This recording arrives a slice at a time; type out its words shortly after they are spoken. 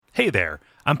Hey there,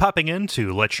 I'm popping in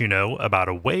to let you know about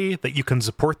a way that you can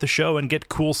support the show and get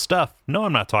cool stuff. No,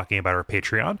 I'm not talking about our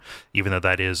Patreon, even though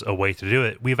that is a way to do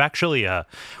it. We've actually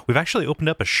opened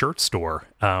up a shirt store.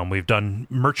 We've done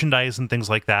merchandise and things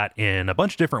like that in a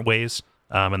bunch of different ways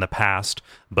in the past,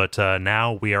 but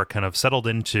now we are kind of settled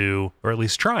into, or at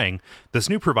least trying, this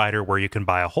new provider where you can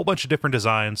buy a whole bunch of different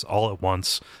designs all at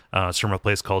once. It's from a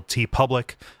place called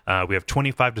TeePublic. We have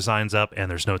 25 designs up,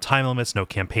 and there's no time limits, no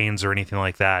campaigns or anything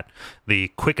like that.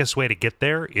 The quickest way to get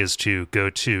there is to go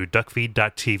to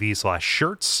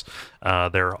duckfeed.tv/shirts.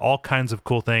 There are all kinds of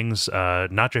cool things,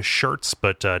 not just shirts,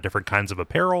 but different kinds of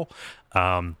apparel,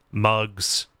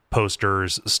 mugs,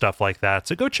 posters, stuff like that.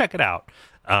 So go check it out.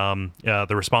 The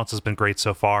response has been great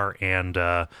so far, and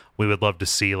we would love to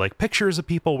see like pictures of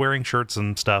people wearing shirts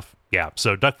and stuff. Yeah,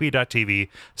 so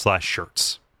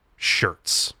duckfeed.tv/shirts.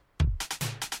 Shirts.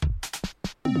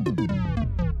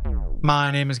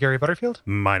 My name is Gary Butterfield.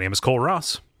 My name is Cole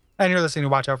Ross. And you're listening to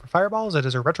Watch Out for Fireballs. It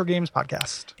is a retro games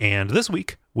podcast. And this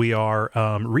week, we are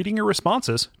reading your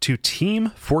responses to Team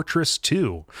Fortress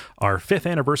 2, our 5th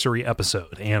anniversary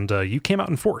episode. And you came out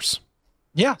in force.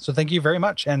 Yeah, so thank you very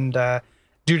much. And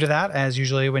due to that, as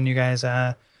usually when you guys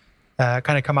kind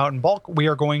of come out in bulk, we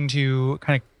are going to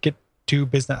kind of get to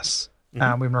business.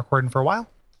 Mm-hmm. We've been recording for a while.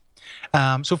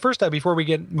 So first, before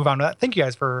we move on to that, thank you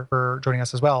guys for joining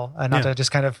us as well. Not to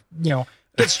just kind of,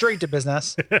 get straight to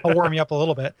business. I'll warm you up a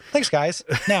little bit. Thanks, guys.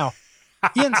 Now,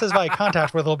 Ian says via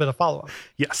contact with a little bit of follow-up.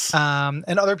 Yes.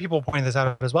 And other people pointed this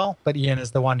out as well, but Ian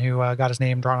is the one who got his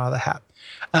name drawn out of the hat.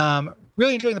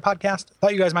 Really enjoying the podcast.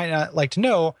 Thought you guys might not like to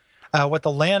know what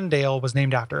the Landale was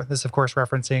named after. This, of course,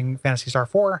 referencing Phantasy Star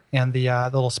 4 and the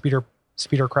little speeder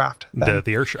craft. The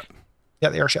airship. Yeah,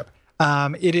 the airship.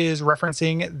 It is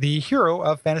referencing the hero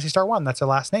of Phantasy Star 1. That's her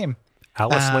last name.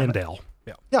 Alice Landale.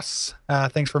 Yeah. Yes.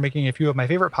 Thanks for making a few of my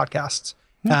favorite podcasts.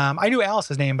 I knew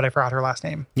Alice's name, but I forgot her last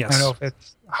name. Yes. I don't know if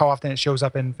it's how often it shows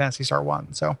up in Phantasy Star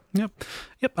 1. So. Yep.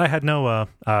 I had no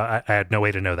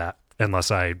way to know that unless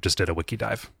I just did a wiki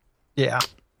dive. Yeah.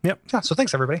 Yep. Yeah. So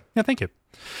thanks, everybody. Yeah. Thank you.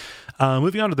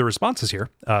 Moving on to the responses here.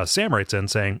 Sam writes in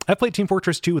saying, "I played Team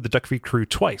Fortress 2 with the Duckfeed crew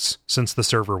twice since the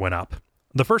server went up.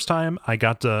 The first time, I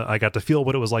got to feel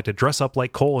what it was like to dress up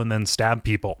like Cole and then stab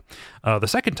people. The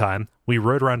second time, we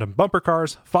rode around in bumper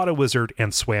cars, fought a wizard,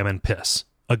 and swam in piss.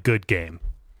 A good game."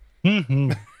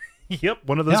 Mm-hmm. Yep,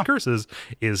 one of those curses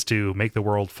is to make the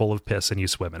world full of piss and you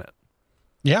swim in it.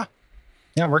 Yeah.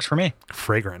 Yeah, it works for me.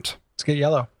 Fragrant. Let's get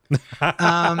yellow.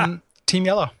 Team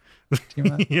Yellow.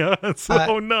 Yes.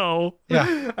 Oh, no.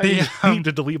 Yeah. I need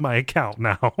to delete my account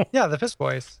now. Yeah, the Piss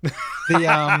Boys.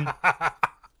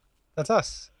 That's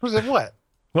us. What?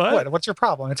 What? What's your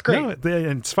problem? It's great. No,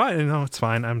 it's fine. No, it's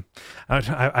fine.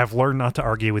 I've learned not to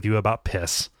argue with you about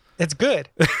piss. It's good.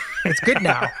 It's good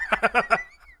now.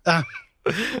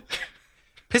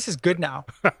 Piss is good now.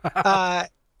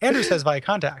 Andrew says via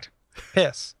contact.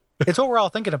 Piss. It's what we're all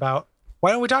thinking about.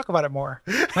 Why don't we talk about it more?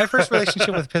 My first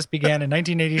relationship with piss began in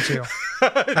 1982.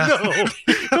 No,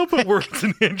 don't put words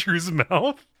in Andrew's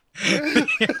mouth.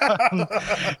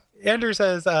 Andrew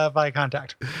says via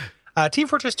contact. Team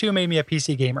Fortress 2 made me a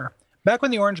PC gamer. Back when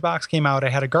the Orange Box came out, I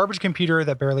had a garbage computer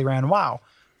that barely ran WoW.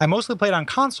 I mostly played on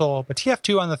console, but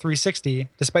TF2 on the 360,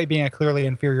 despite being a clearly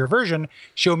inferior version,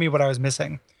 showed me what I was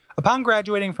missing. Upon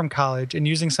graduating from college and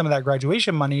using some of that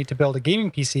graduation money to build a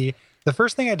gaming PC, the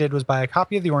first thing I did was buy a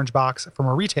copy of the Orange Box from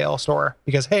a retail store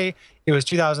because, hey, it was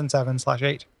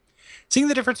 2007/8. Seeing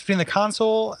the difference between the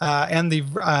console and the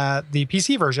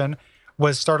PC version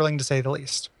was startling to say the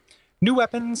least. New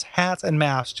weapons, hats, and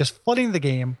maps just flooding the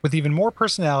game with even more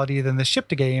personality than the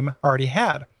shipped game already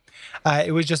had.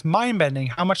 It was just mind-bending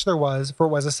how much there was for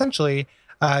what was essentially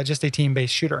just a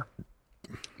team-based shooter.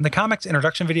 The comics,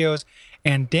 introduction videos,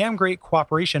 and damn great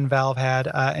cooperation Valve had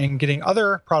in getting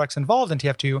other products involved in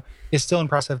TF2 is still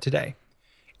impressive today.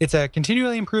 It's a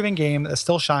continually improving game that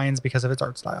still shines because of its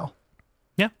art style.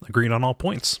 Yeah, agreed on all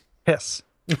points. Piss.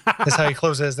 That's how he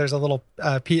closes. There's a little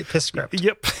piss script.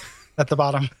 Yep. At the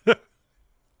bottom.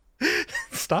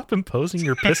 Stop imposing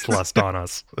your piss lust on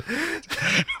us.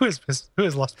 Who is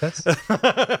lust piss?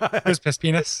 Who's piss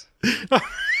penis?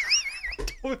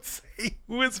 Don't say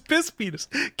who is piss penis.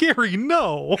 Gary,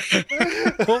 no.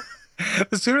 Well,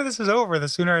 the sooner this is over, the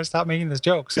sooner I stop making this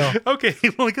joke. So okay,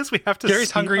 well, I guess we have to.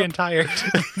 Gary's hungry and tired.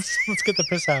 Let's get the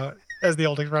piss out, as the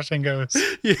old expression goes.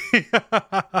 Yeah.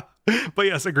 But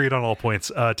yes, agreed on all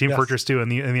points. Team Fortress 2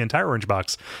 and the entire Orange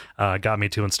Box got me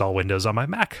to install Windows on my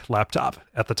Mac laptop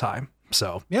at the time.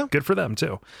 So good for them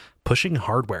too. Pushing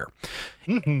hardware.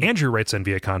 Mm-hmm. Andrew writes in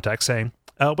via contact saying,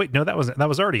 wait, no, that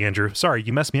was already Andrew. Sorry,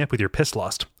 you messed me up with your piss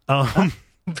lust.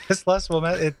 Piss less will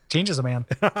it changes a man.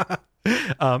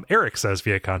 Eric says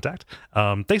via contact,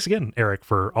 thanks again, Eric,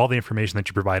 for all the information that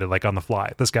you provided, like on the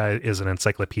fly. This guy is an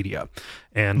encyclopedia,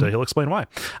 and he'll explain why.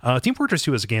 Team Fortress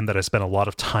 2 is a game that I spent a lot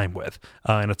of time with,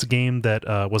 and it's a game that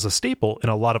was a staple in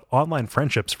a lot of online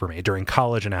friendships for me during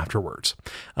college and afterwards.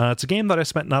 It's a game that I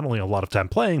spent not only a lot of time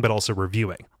playing, but also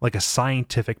reviewing, like a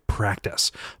scientific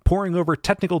practice, poring over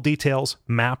technical details,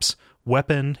 maps,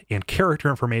 weapon and character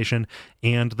information,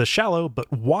 and the shallow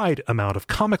but wide amount of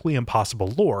comically impossible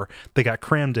lore that got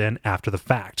crammed in after the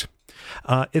fact.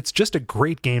 It's just a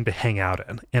great game to hang out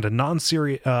in, and the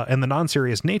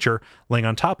non-serious nature, laying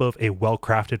on top of a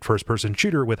well-crafted first-person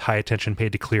shooter with high attention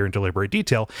paid to clear and deliberate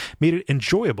detail, made it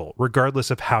enjoyable regardless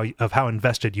of how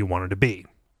invested you wanted to be.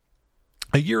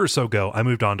 A year or so ago, I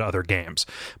moved on to other games,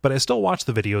 but I still watch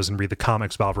the videos and read the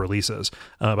comics Valve releases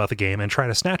about the game and try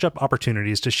to snatch up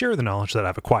opportunities to share the knowledge that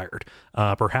I've acquired,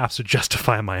 perhaps to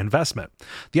justify my investment.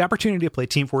 The opportunity to play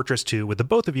Team Fortress 2 with the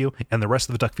both of you and the rest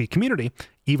of the Duck Feed community,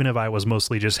 even if I was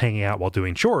mostly just hanging out while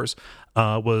doing chores,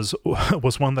 was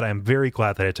one that I'm very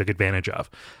glad that I took advantage of.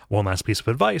 One last piece of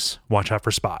advice: watch out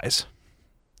for spies.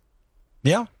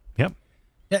 Yeah. Yep.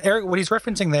 Yeah, Eric, what he's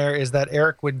referencing there is that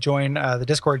Eric would join the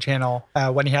Discord channel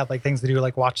when he had like things to do,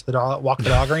 like walk the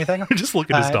dog or anything. Just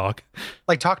look at his dog.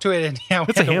 Like talk to it, and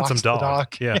it's a handsome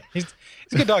dog. Yeah, he's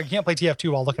a good dog. You can't play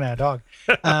TF2 while looking at a dog.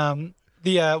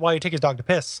 While you take his dog to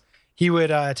piss, he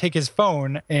would take his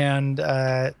phone and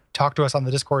talk to us on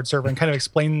the Discord server and kind of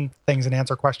explain things and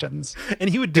answer questions. And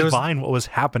he would divine what was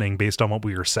happening based on what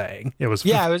we were saying. It was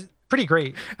pretty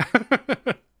great.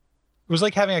 It was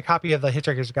like having a copy of the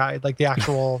Hitchhiker's Guide, like the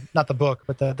actual, not the book,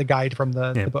 but the guide from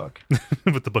the book.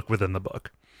 With the book within the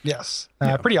book. Yes.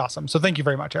 Pretty awesome. So thank you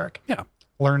very much, Eric. Yeah.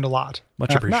 Learned a lot.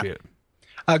 Much appreciated.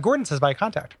 Gordon says, by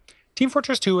contact, Team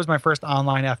Fortress 2 was my first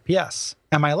online FPS,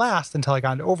 and my last until I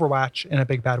got into Overwatch in a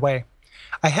big bad way.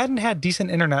 I hadn't had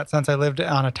decent internet since I lived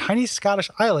on a tiny Scottish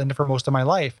island for most of my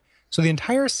life, so the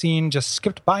entire scene just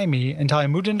skipped by me until I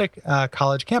moved into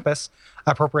college campus,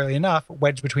 appropriately enough,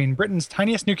 wedged between Britain's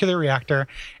tiniest nuclear reactor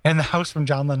and the house from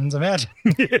John Lennon's Imagine.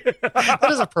 That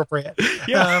is appropriate.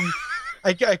 Yeah.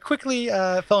 I quickly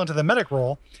fell into the medic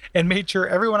role and made sure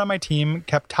everyone on my team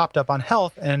kept topped up on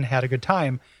health and had a good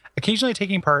time, occasionally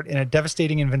taking part in a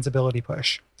devastating invincibility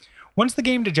push. Once the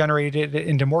game degenerated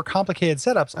into more complicated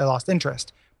setups, I lost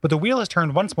interest, but the wheel has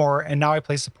turned once more, and now I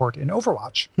play support in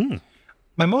Overwatch.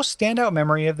 My most standout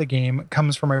memory of the game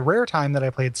comes from a rare time that I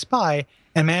played Spy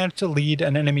and managed to lead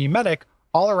an enemy medic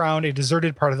all around a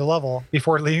deserted part of the level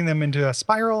before leading them into a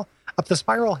spiral, up the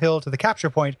spiral hill to the capture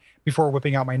point before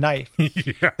whipping out my knife.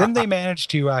 Yeah. Then they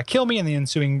managed to kill me in the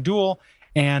ensuing duel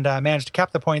and managed to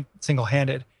cap the point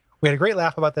single-handed. We had a great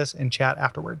laugh about this in chat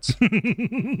afterwards.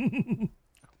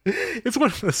 It's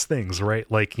one of those things,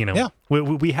 right? Like,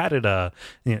 we had it,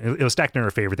 it was stacked in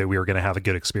our favor that we were going to have a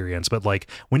good experience, but like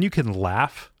when you can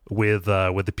laugh with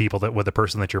the people with the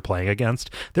person that you're playing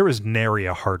against, there is nary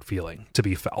a hard feeling to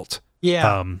be felt.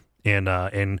 Yeah. In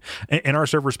our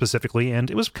server specifically,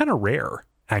 and it was kind of rare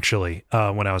actually,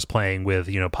 when I was playing with,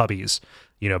 puppies,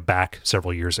 back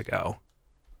several years ago.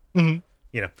 Mm-hmm.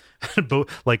 But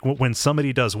like when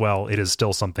somebody does well, it is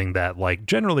still something that like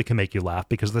generally can make you laugh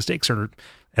because the stakes are,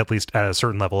 at least at a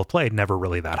certain level of play, never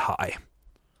really that high.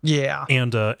 Yeah.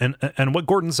 And what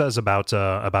Gordon says about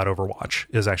Overwatch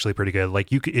is actually pretty good. Like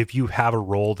if you have a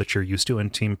role that you're used to in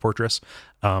Team Fortress,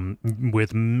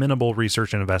 with minimal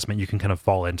research and investment, you can kind of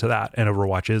fall into that. And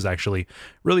Overwatch is actually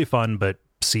really fun, but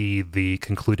see the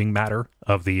concluding matter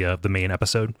of the main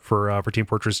episode for Team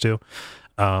Fortress 2.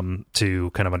 To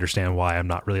kind of understand why I'm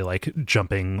not really like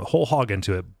jumping whole hog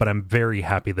into it, but I'm very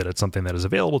happy that it's something that is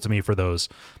available to me for those,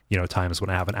 times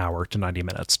when I have an hour to 90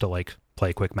 minutes to like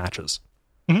play quick matches.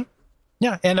 Mm-hmm.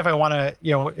 Yeah. And if I want to,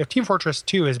 if Team Fortress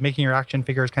 2 is making your action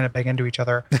figures kind of bang into each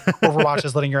other, Overwatch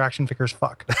is letting your action figures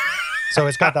fuck. So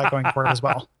it's got that going for it as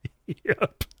well.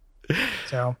 Yep.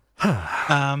 So,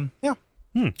 yeah.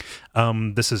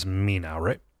 This is me now,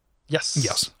 right?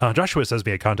 Yes. Joshua says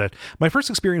via contact, my first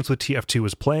experience with TF2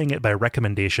 was playing it by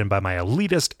recommendation by my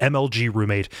elitist MLG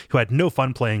roommate who had no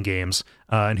fun playing games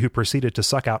and who proceeded to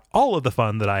suck out all of the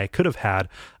fun that I could have had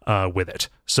with it.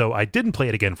 So I didn't play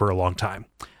it again for a long time.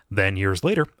 Then years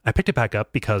later, I picked it back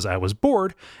up because I was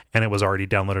bored and it was already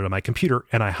downloaded on my computer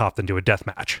and I hopped into a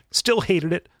deathmatch. Still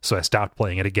hated it, so I stopped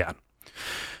playing it again.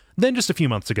 Then just a few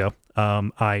months ago,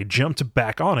 I jumped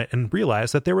back on it and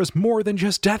realized that there was more than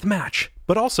just deathmatch,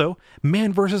 but also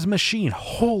man versus machine.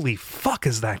 Holy fuck,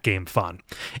 is that game fun.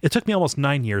 It took me almost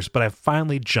 9 years, but I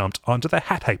finally jumped onto the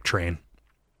hat hype train.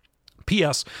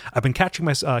 P.S. I've been catching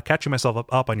myself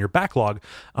up on your backlog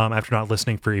after not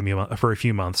listening for a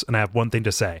few months, and I have one thing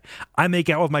to say. I make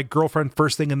out with my girlfriend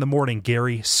first thing in the morning,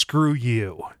 Gary. Screw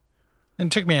you.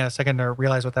 And it took me a second to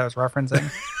realize what that was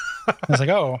referencing. I was like,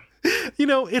 oh. You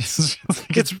know, it's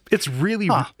really...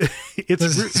 Huh.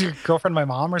 Is your girlfriend my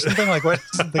mom or something? Like, what?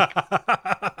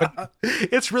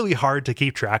 It's really hard to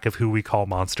keep track of who we call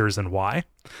monsters and why.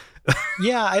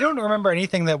 Yeah, I don't remember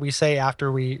anything that we say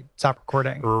after we stop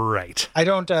recording. Right. I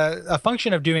don't... a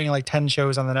function of doing like 10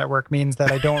 shows on the network means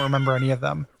that I don't remember any of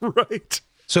them. Right.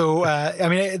 So, I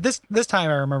mean, this time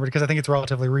I remember because I think it's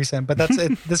relatively recent, but that's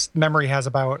it. This memory has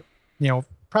about,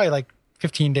 probably like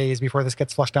 15 days before this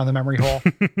gets flushed down the memory hole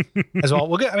as well.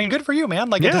 Well, good. I mean, good for you, man.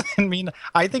 Like, It doesn't mean,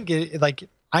 I think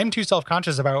I'm too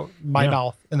self-conscious about my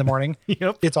mouth in the morning.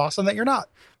 Yep. It's awesome that you're not.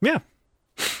 Yeah.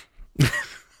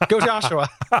 Go Joshua.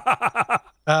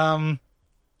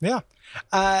 Yeah.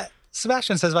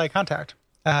 Sebastian says via contact.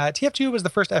 TF2 was the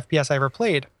first FPS I ever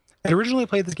played. I originally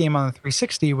played this game on the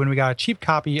 360 when we got a cheap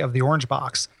copy of the Orange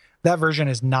Box. That version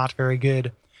is not very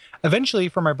good. Eventually,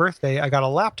 for my birthday, I got a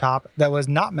laptop that was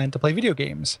not meant to play video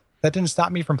games. That didn't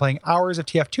stop me from playing hours of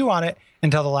TF2 on it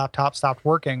until the laptop stopped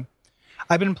working.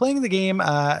 I've been playing the game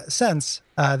since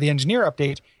the Engineer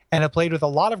update and have played with a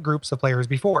lot of groups of players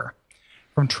before.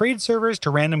 From trade servers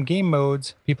to random game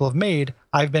modes people have made,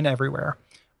 I've been everywhere.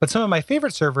 But some of my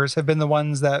favorite servers have been the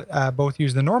ones that both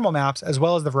use the normal maps as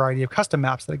well as the variety of custom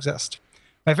maps that exist.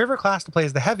 My favorite class to play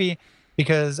is the Heavy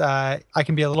because I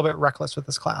can be a little bit reckless with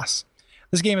this class.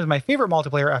 This game is my favorite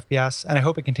multiplayer FPS, and I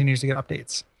hope it continues to get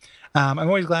updates. I'm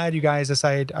always glad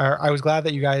I was glad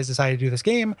that you guys decided to do this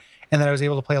game and that I was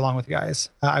able to play along with you guys.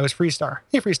 I was Freestar.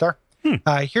 Hey, Freestar.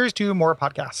 Here's to more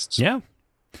podcasts. Yeah.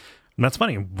 And that's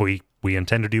funny. We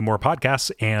intend to do more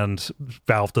podcasts, and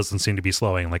Valve doesn't seem to be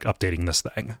slowing, like updating this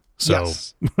thing. So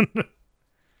yes.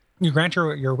 You grant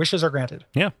your wishes are granted.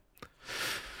 Yeah.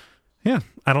 Yeah.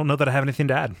 I don't know that I have anything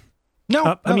to add.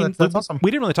 No, I mean, that's awesome.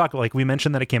 We didn't really talk, like we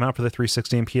mentioned that it came out for the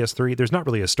 360 and PS3. There's not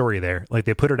really a story there. Like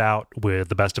they put it out with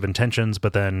the best of intentions,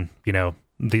 but then, the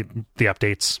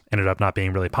updates ended up not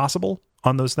being really possible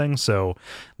on those things. So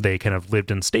they kind of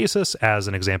lived in stasis as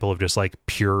an example of just like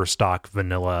pure stock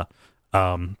vanilla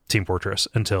Team Fortress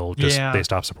until they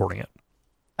stopped supporting it.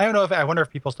 I don't know I wonder if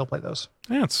people still play those.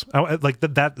 Yeah, it's like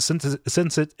that since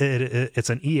it's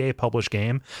an EA published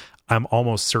game, I'm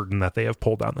almost certain that they have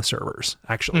pulled down the servers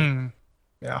actually.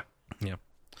 Yeah.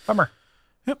 Bummer.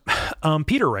 Yep.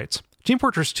 Peter writes, Team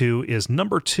Fortress 2 is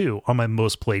number 2 on my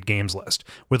most played games list,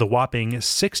 with a whopping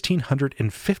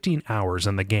 1,615 hours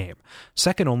in the game,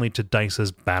 second only to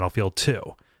DICE's Battlefield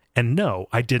 2. And no,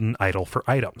 I didn't idle for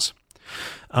items.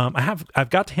 I've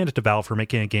got to hand it to Valve for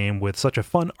making a game with such a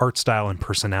fun art style and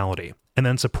personality, and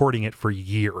then supporting it for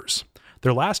years.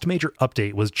 Their last major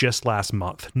update was just last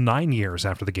month, 9 years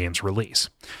after the game's release.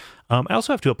 I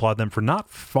also have to applaud them for not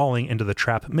falling into the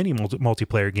trap many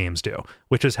multiplayer games do,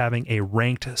 which is having a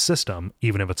ranked system,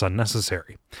 even if it's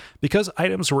unnecessary. Because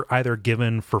items were either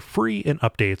given for free in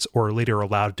updates or later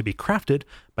allowed to be crafted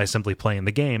by simply playing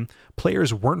the game,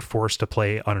 players weren't forced to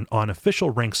play on official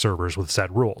ranked servers with set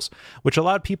rules, which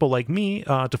allowed people like me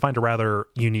to find a rather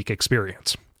unique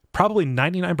experience. Probably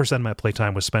 99% of my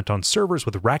playtime was spent on servers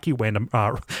with wacky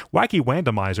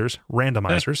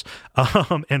randomizers,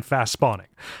 and fast spawning,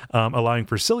 allowing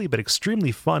for silly but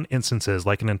extremely fun instances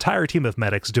like an entire team of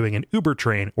medics doing an Uber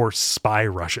train or spy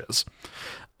rushes.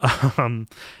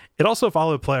 It also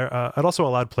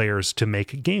allowed players to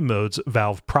make game modes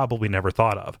Valve probably never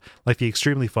thought of, like the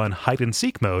extremely fun hide and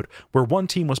seek mode, where one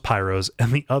team was pyros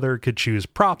and the other could choose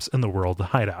props in the world to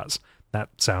hide as.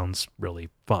 That sounds really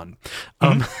fun.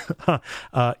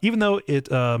 Even though it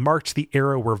marked the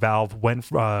era where Valve went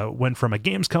from a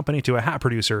games company to a hat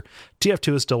producer,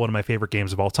 TF2 is still one of my favorite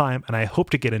games of all time, and I hope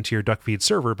to get into your Duckfeed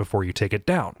server before you take it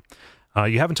down.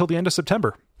 You have until the end of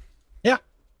September. Yeah.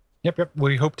 Yep.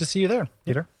 We hope to see you there,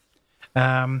 Peter.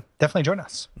 Definitely join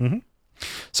us. Mm-hmm.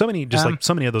 So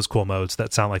many of those cool modes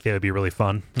that sound like they would be really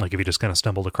fun. Like if you just kind of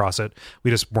stumbled across it,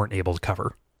 we just weren't able to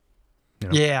cover.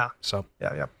 Yeah. So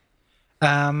yeah.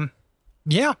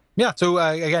 So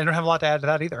again, I don't have a lot to add to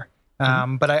that either.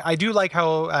 But I do like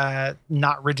how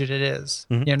not rigid it is.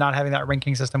 Not having that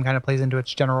ranking system kind of plays into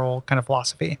its general kind of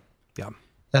philosophy. Yeah.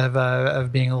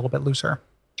 Of being a little bit looser,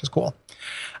 which is cool.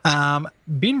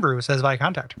 Bean Brew says via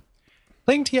contact.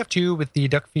 Playing TF2 with the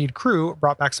Duckfeed crew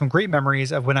brought back some great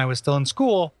memories of when I was still in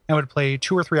school and would play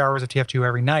 2 or 3 hours of TF2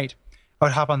 every night. I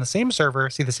would hop on the same server,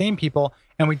 see the same people,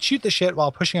 and we'd shoot the shit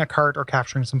while pushing a cart or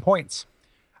capturing some points.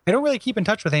 I don't really keep in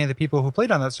touch with any of the people who played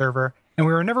on that server, and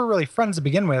we were never really friends to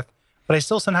begin with, but I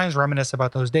still sometimes reminisce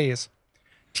about those days.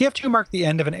 TF2 marked the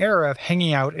end of an era of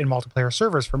hanging out in multiplayer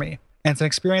servers for me, and it's an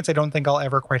experience I don't think I'll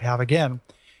ever quite have again.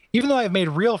 Even though I've made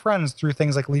real friends through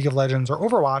things like League of Legends or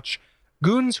Overwatch,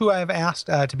 goons who I've asked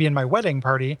to be in my wedding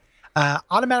party,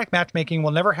 automatic matchmaking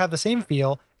will never have the same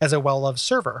feel as a well-loved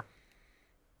server.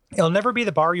 It'll never be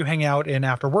the bar you hang out in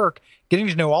after work, getting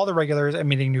to know all the regulars and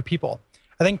meeting new people.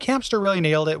 I think Campster really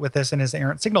nailed it with this in his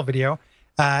Errant Signal video,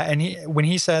 when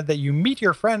he said that you meet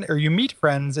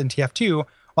friends in TF2,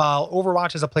 while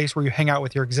Overwatch is a place where you hang out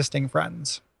with your existing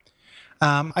friends.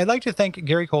 I'd like to thank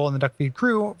Gary Cole and the Duckfeed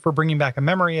crew for bringing back a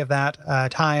memory of that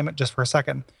time just for a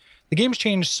second. The game's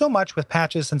changed so much with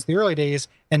patches since the early days,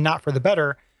 and not for the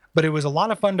better, but it was a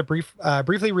lot of fun to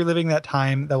briefly reliving that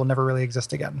time that will never really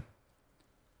exist again.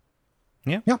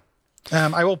 Yeah.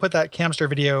 I will put that Camster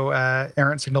video,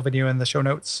 Errant Signal video, in the show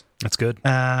notes. That's good.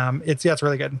 It's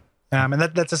really good. And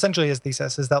that's essentially his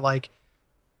thesis, is that like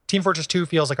Team Fortress 2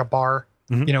 feels like a bar,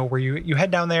 where you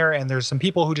head down there and there's some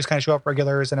people who just kind of show up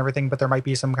regulars and everything, but there might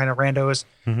be some kind of randos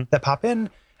that pop in.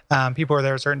 People are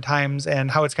there at certain times,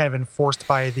 and how it's kind of enforced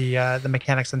by the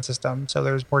mechanics and system. So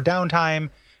there's more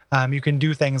downtime. You can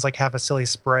do things like have a silly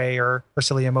spray or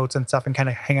silly emotes and stuff and kind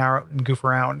of hang out and goof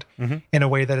around in a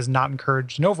way that is not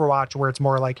encouraged in Overwatch, where it's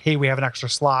more like, hey, we have an extra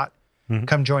slot.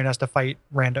 Come join us to fight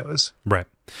randos. Right.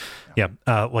 Yeah.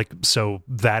 So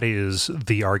that is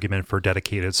the argument for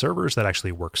dedicated servers that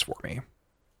actually works for me.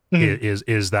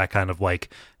 Is that kind of like,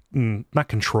 not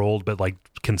controlled, but like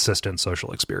consistent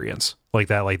social experience like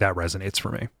that resonates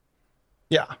for me.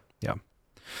 Yeah.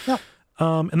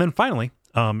 And then finally,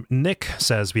 Nick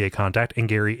says via contact, and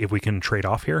Gary, if we can trade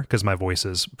off here, because my voice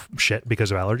is shit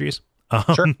because of allergies.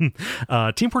 Sure.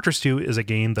 Team Fortress 2 is a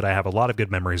game that I have a lot of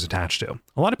good memories attached to.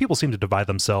 A lot of people seem to divide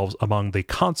themselves among the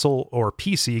console or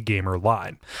PC gamer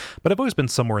line, but I've always been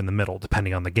somewhere in the middle,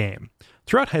 depending on the game.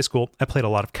 Throughout high school, I played a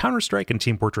lot of Counter-Strike and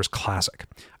Team Fortress Classic.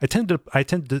 I tended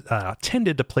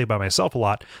to play by myself a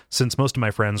lot, since most of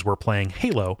my friends were playing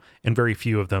Halo, and very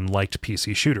few of them liked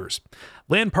PC shooters.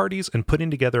 LAN parties and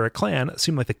putting together a clan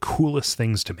seemed like the coolest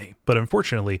things to me, but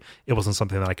unfortunately, it wasn't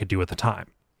something that I could do at the time.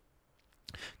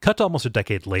 Cut to almost a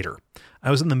decade later.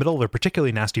 I was in the middle of a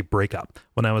particularly nasty breakup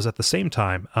when I was at the same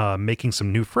time making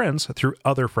some new friends through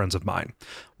other friends of mine.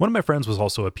 One of my friends was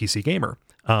also a PC gamer,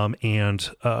 and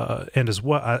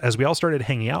as we all started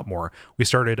hanging out more, we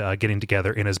started getting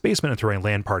together in his basement and throwing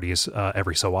LAN parties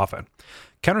every so often.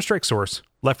 Counter-Strike Source,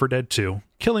 Left 4 Dead 2,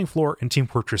 Killing Floor, and Team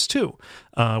Fortress 2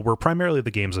 were primarily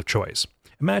the games of choice.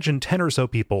 Imagine 10 or so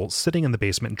people sitting in the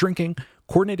basement drinking,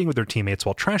 coordinating with their teammates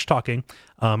while trash talking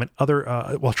the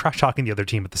other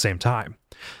team at the same time.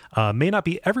 May not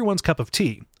be everyone's cup of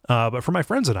tea, but for my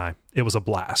friends and I, it was a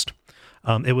blast.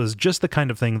 It was just the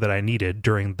kind of thing that I needed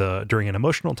during an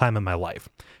emotional time in my life.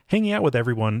 Hanging out with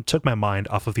everyone took my mind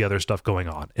off of the other stuff going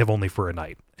on, if only for a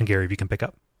night. And Gary, if you can pick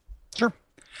up. Sure.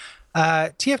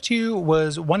 TF2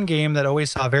 was one game that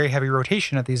always saw very heavy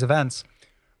rotation at these events.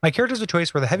 My characters of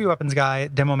choice were the heavy weapons guy,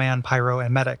 demo man, pyro,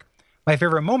 and medic. My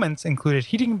favorite moments included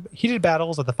heated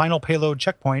battles at the final payload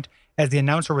checkpoint as the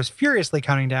announcer was furiously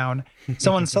counting down,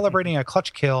 someone celebrating a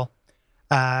clutch kill.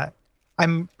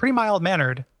 I'm pretty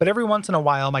mild-mannered, but every once in a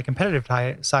while my competitive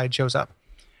side shows up.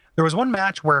 There was one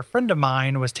match where a friend of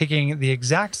mine was taking the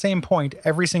exact same point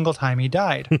every single time he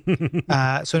died.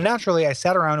 So naturally, I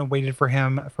sat around and waited for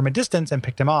him from a distance and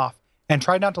picked him off, and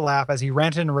tried not to laugh as he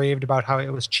ranted and raved about how it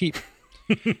was cheap.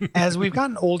 As we've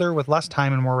gotten older with less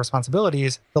time and more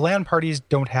responsibilities, the LAN parties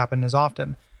don't happen as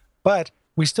often, but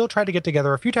we still try to get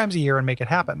together a few times a year and make it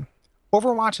happen.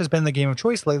 Overwatch has been the game of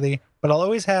choice lately, but I'll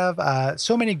always have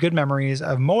so many good memories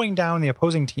of mowing down the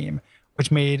opposing team,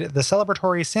 which made the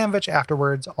celebratory sandwich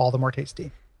afterwards all the more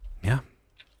tasty. Yeah,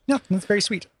 that's very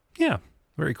sweet. Yeah,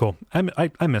 very cool.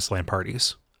 I miss LAN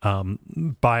parties.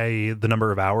 By the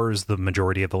number of hours, the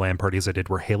majority of the LAN parties I did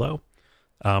were Halo.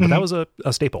 But that was a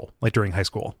staple, like during high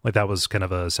school. Like that was kind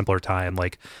of a simpler time.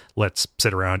 Like let's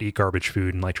sit around, eat garbage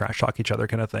food, and like trash talk each other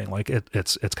kind of thing. Like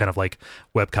it's kind of like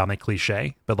webcomic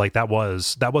cliche, but like that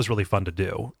was really fun to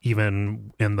do.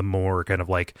 Even in the more kind of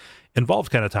like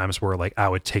involved kind of times where like I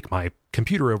would take my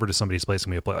computer over to somebody's place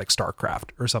and we would play like StarCraft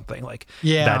or something. Like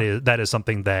that is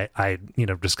something that I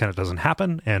just kind of doesn't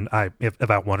happen. And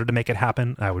if I wanted to make it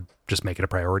happen, I would just make it a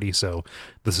priority. So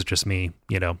this is just me,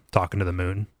 talking to the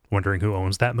moon, wondering who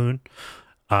owns that moon.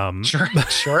 Sure.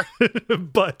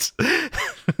 but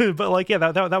like,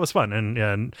 yeah, that was fun.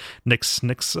 And Nick's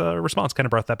response kind of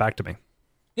brought that back to me.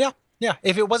 Yeah.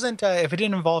 If it wasn't, if it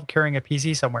didn't involve carrying a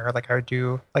PC somewhere, like I would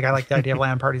do, like I like the idea of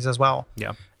LAN parties as well.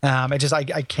 Yeah.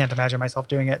 I can't imagine myself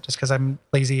doing it just because I'm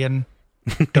lazy and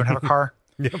don't have a car.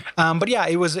 Yep. But yeah,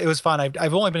 it was fun.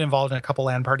 I've only been involved in a couple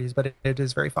LAN parties, but it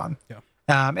is very fun. Yeah.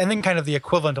 And then kind of the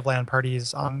equivalent of LAN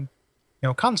parties on,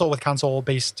 console with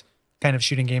console-based kind of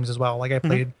shooting games as well. Like I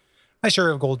played my share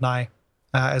of GoldenEye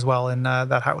as well in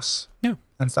that house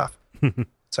and stuff.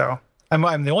 So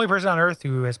I'm the only person on Earth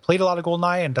who has played a lot of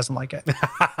GoldenEye and doesn't like it.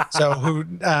 So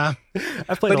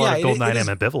I've played a lot of GoldenEye and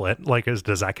I'm ambivalent. Like,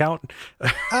 does that count?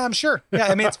 Sure. Yeah,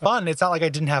 I mean, it's fun. It's not like I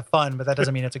didn't have fun, but that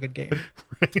doesn't mean it's a good game.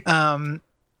 Right.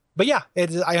 But yeah,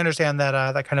 I understand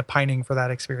that that kind of pining for that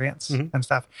experience and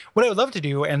stuff. What I would love to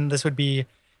do, and this would be,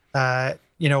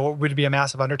 would be a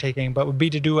massive undertaking, but would be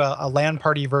to do a LAN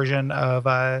party version of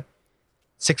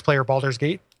 6-player Baldur's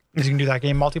Gate. Because you can do that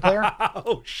game multiplayer.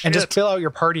 Oh, shit. And just fill out your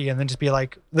party and then just be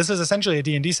like, this is essentially a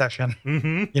D&D session.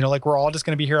 Like we're all just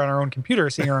going to be here on our own computer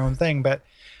seeing our own thing. But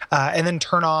and then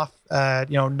turn off,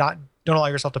 don't allow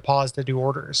yourself to pause to do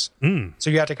orders. So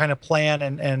you have to kind of plan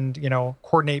and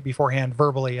coordinate beforehand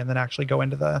verbally and then actually go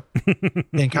into the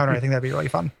encounter. I think that'd be really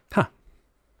fun. Huh.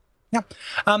 Yeah.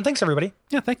 Thanks everybody.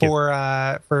 Yeah, thank you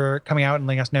for coming out and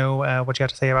letting us know what you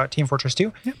have to say about Team Fortress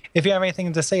 2. Yeah. If you have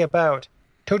anything to say about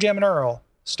Toe Jam and Earl,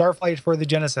 Starflight for the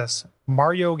Genesis,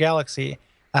 Mario Galaxy,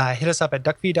 hit us up at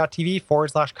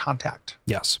duckfeed.tv/contact.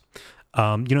 Yes.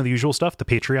 The usual stuff, the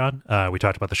Patreon. We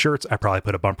talked about the shirts. I probably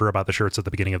put a bumper about the shirts at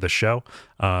the beginning of the show.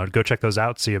 Go check those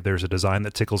out. See if there's a design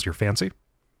that tickles your fancy.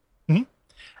 And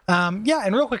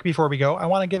real quick before we go, I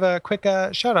want to give a quick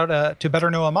shout out to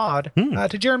Better Know Ahmad,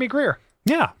 to Jeremy Greer.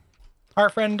 Yeah. Our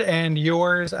friend and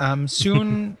yours,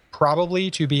 soon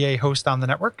probably to be a host on the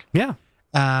network. Yeah.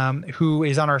 Who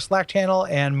is on our Slack channel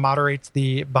and moderates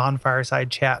the Bonfireside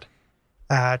Chat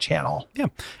channel. Yeah.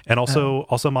 And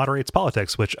also moderates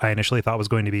politics, which I initially thought was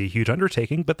going to be a huge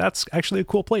undertaking, but that's actually a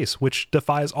cool place, which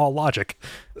defies all logic.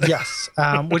 Yes.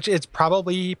 Which it's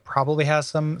probably has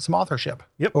some authorship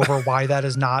over why that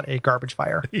is not a garbage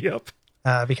fire. Yep.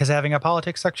 Because having a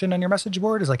politics section on your message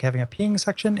board is like having a peeing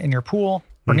section in your pool,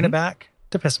 bringing it back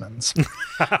to Pissmans.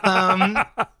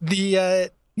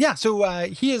 So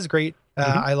he is great.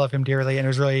 I love him dearly, and it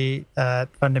was really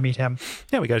fun to meet him.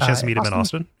 Yeah, we got a chance to meet him in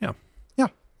Austin. Yeah.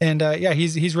 And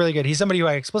he's really good. He's somebody who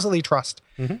I explicitly trust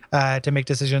to make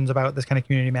decisions about this kind of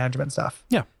community management stuff.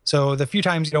 Yeah. So the few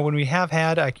times, when we have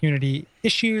had community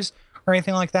issues or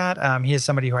anything like that, he is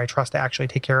somebody who I trust to actually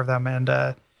take care of them and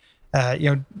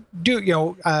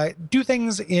do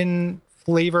things in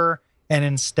flavor and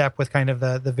in step with kind of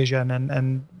the vision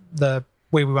and the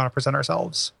way we want to present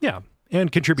ourselves. Yeah. And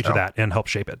contribute to that and help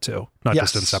shape it too. Not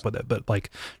just in step with it, but like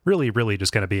really, really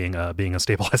just kind of being a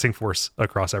stabilizing force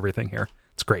across everything here.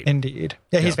 It's great. Indeed.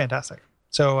 Yeah, he's fantastic.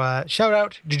 So shout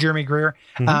out to Jeremy Greer.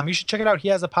 You should check it out. He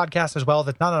has a podcast as well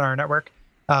that's not on our network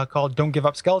called Don't Give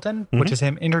Up Skeleton, which is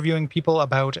him interviewing people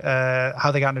about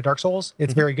how they got into Dark Souls.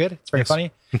 It's very good. It's very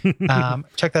funny.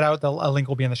 Check that out. A link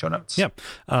will be in the show notes. Yeah.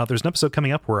 There's an episode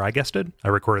coming up where I guested. I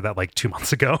recorded that like 2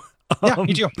 months ago. Yeah,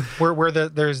 me too. Where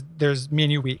there's me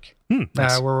and you week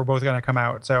nice. Where we're both going to come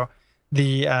out. So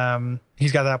he's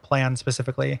got that plan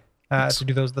specifically to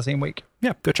do those the same week.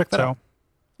 Yeah, go check that out.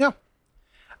 Yeah.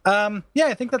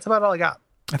 I think that's about all I got.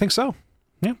 I think so.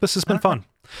 Yeah, this has been fun.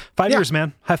 5 years,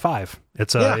 man. High five.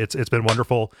 It's been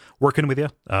wonderful working with you,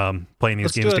 playing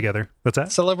these games together. What's that?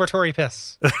 Celebratory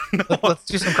piss. Let's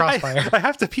do some Crossfire. I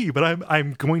have to pee, but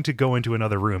I'm going to go into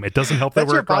another room. It doesn't help that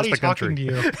we're across the country. That's your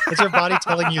body talking to you. It's your body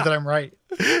telling you that I'm right.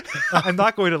 I'm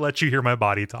not going to let you hear my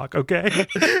body talk, okay?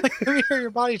 Let me hear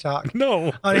your body talk.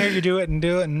 No. I want to hear you do it and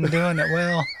doing it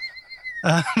well.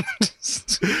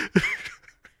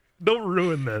 Don't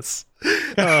ruin this.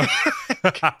 Come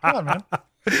on, man.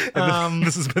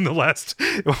 This has been the last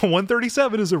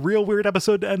 137 is a real weird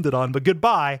episode to end it on, but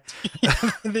goodbye.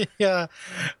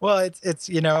 Well, it's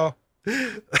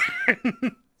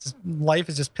life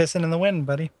is just pissing in the wind,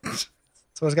 buddy.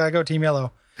 So it's gotta go Team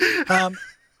Yellow. I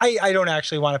don't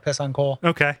actually want to piss on Cole.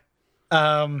 Okay.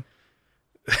 That's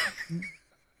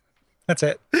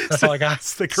it. That's all I got.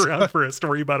 Stick around for a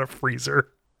story about a freezer.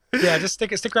 Yeah, just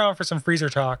stick around for some freezer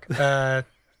talk that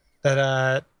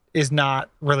is not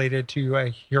related to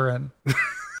a urine.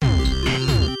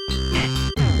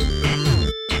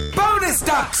 Bonus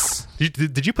ducks.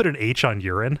 Did you put an H on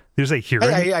urine? Did you say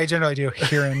Huron? I generally do.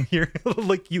 Huron.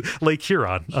 Lake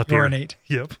Huron up Urinate.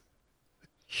 Here. Yep.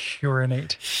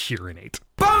 Urinate.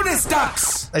 Bonus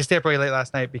ducks. I stayed up really late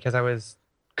last night because I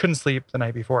couldn't sleep the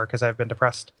night before because I've been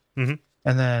depressed. And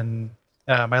then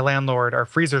my landlord, our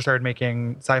freezer started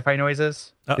making sci-fi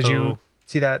noises. Did you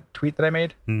see that tweet that I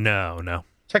made? No.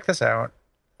 Check this out.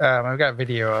 I've got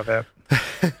video of it.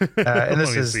 And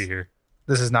this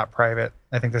is not private.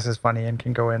 I think this is funny and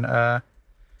can go in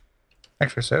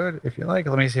Extrasode if you like.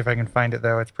 Let me see if I can find it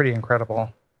though. It's pretty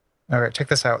incredible. All right, check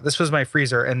this out. This was my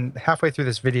freezer, and halfway through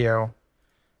this video,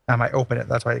 I might open it.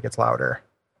 That's why it gets louder.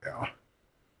 Yeah.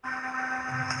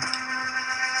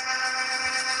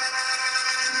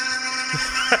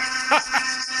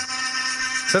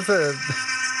 So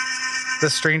the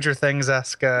Stranger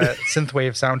Things-esque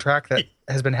synthwave soundtrack that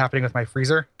has been happening with my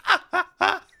freezer.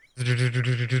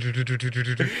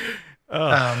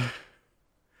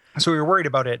 So we were worried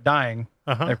about it dying,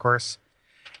 of course.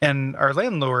 And our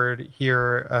landlord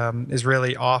here is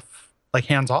really off, like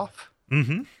hands off,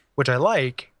 which I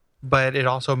like. But it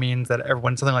also means that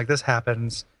when something like this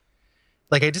happens,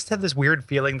 like I just have this weird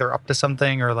feeling they're up to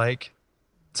something or like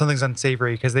something's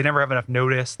unsavory because they never have enough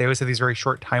notice. They always have these very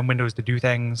short time windows to do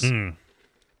things.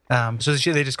 So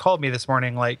they just called me this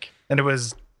morning, and it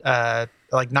was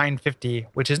like 9:50,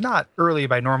 which is not early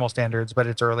by normal standards, but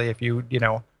it's early if you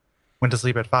went to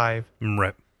sleep at 5,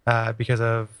 right? Because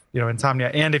of insomnia,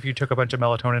 and if you took a bunch of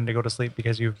melatonin to go to sleep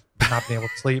because you've not been able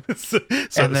to sleep.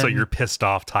 So you're pissed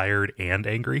off, tired, and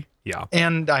angry. Yeah.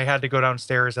 And I had to go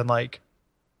downstairs and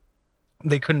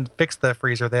they couldn't fix the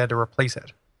freezer; they had to replace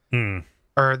it.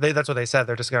 Or that's what they said.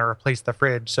 They're just going to replace the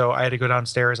fridge. So I had to go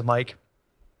downstairs and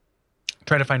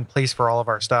try to find place for all of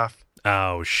our stuff.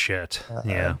 Oh shit.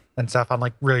 Yeah. And stuff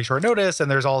on really short notice.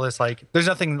 And there's all this there's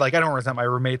nothing I don't resent my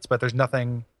roommates, but there's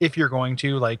nothing if you're going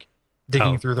to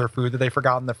digging through their food that they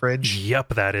forgot in the fridge.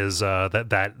 Yep, that is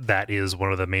that is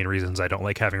one of the main reasons I don't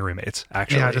like having roommates.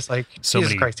 Actually, yeah, just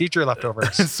Jesus Christ, eat your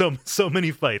leftovers. so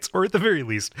many fights, or at the very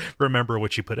least, remember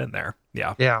what you put in there.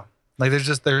 Yeah, yeah. There's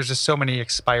just so many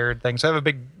expired things. So I have a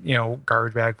big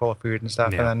garbage bag full of food and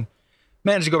stuff, and then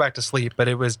managed to go back to sleep, but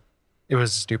it was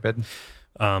stupid.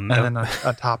 And then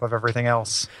on top of everything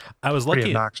else, I was lucky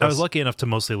enough to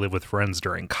mostly live with friends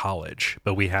during college,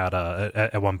 but we had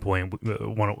at one point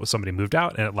somebody moved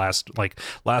out, and at last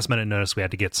minute notice we had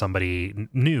to get somebody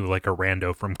new, like a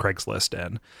rando from Craigslist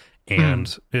in,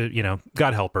 and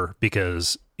God help her,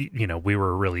 because we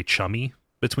were really chummy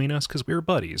between us because we were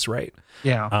buddies, right?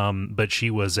 Yeah. But she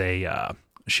was a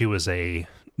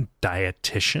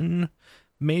dietitian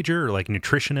major, or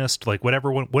nutritionist,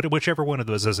 whichever one of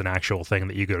those is an actual thing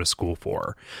that you go to school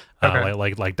for,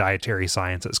 like dietary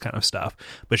sciences kind of stuff.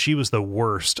 But she was the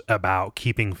worst about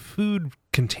keeping food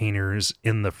containers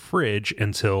in the fridge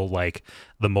until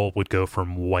the mold would go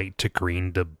from white to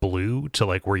green to blue to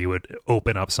where you would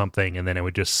open up something and then it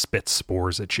would just spit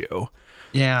spores at you.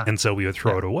 Yeah. And so we would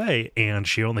throw it away, and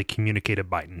she only communicated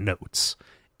by notes.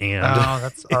 And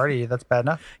that's bad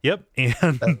enough. Yep.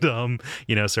 And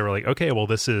so we're like, okay, well,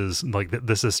 this is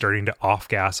starting to off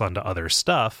gas onto other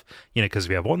stuff, because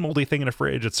we have one moldy thing in a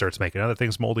fridge, it starts making other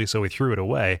things moldy, so we threw it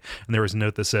away. And there was a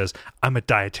note that says, I'm a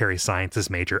dietary sciences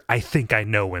major, I think I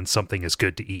know when something is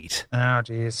good to eat. Oh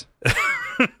geez.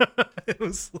 It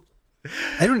was,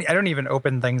 I don't even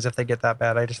open things if they get that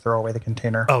bad. I just throw away the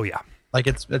container. Oh yeah.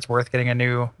 It's worth getting a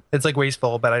new. It's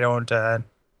wasteful, but I don't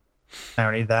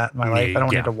need that in my life. I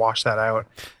don't need to wash that out.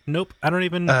 Nope. I don't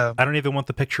even want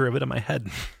the picture of it in my head.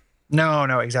 No,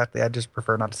 exactly. I just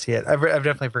prefer not to see it. I've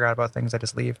definitely forgot about things. I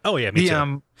just leave. Oh yeah, me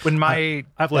too. When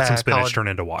I've let some spinach turn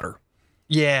into water.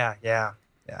 Yeah.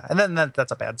 And then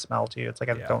that's a bad smell too. It's I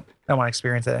don't want to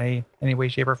experience it in any way,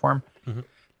 shape, or form. Mm-hmm.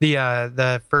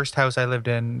 The first house I lived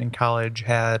in college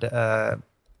had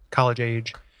college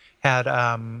age had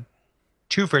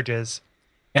 2 fridges,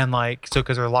 and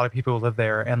because there are a lot of people who live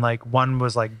there, and one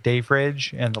was day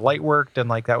fridge and the light worked,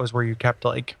 and that was where you kept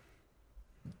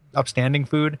upstanding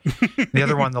food. The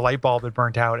other one, the light bulb had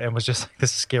burnt out and was just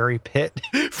this scary pit.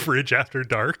 Fridge after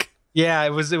dark. Yeah,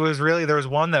 it was really, there was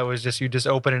one that was just, you just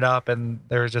open it up and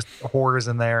there was just horrors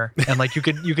in there, and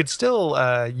you could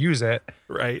still use it,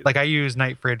 right? I use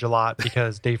night fridge a lot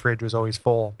because day fridge was always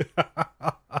full.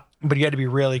 But you had to be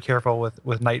really careful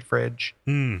with night fridge.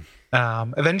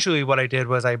 Eventually what I did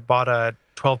was I bought a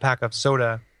 12-pack of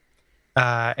soda,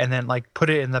 and then put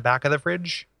it in the back of the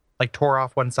fridge, tore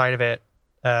off one side of it,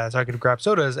 so I could grab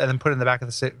sodas, and then put it in the back of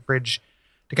the fridge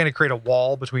to kind of create a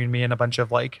wall between me and a bunch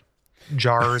of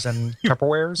jars and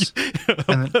Tupperwares.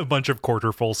 And then, a bunch of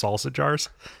quarter-full salsa jars.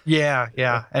 Yeah.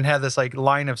 And had this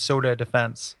line of soda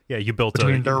defense. Yeah, you built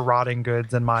between their rotting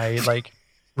goods and my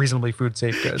reasonably food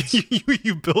safe goods.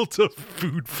 You built a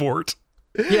food fort.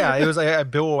 Yeah, it was I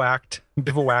bivouacked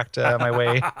my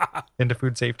way into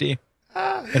food safety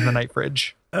in the night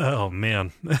fridge. Oh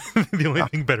man, the only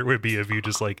thing better would be if you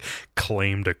just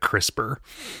claimed a crisper.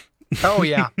 Oh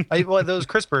yeah, those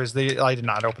crispers. I did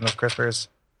not open those crispers.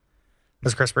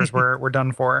 Those crispers were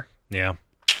done for. Yeah.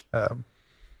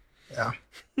 Yeah.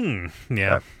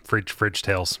 Yeah. Fridge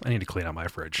tales. I need to clean out my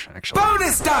fridge actually.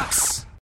 Bonus ducks.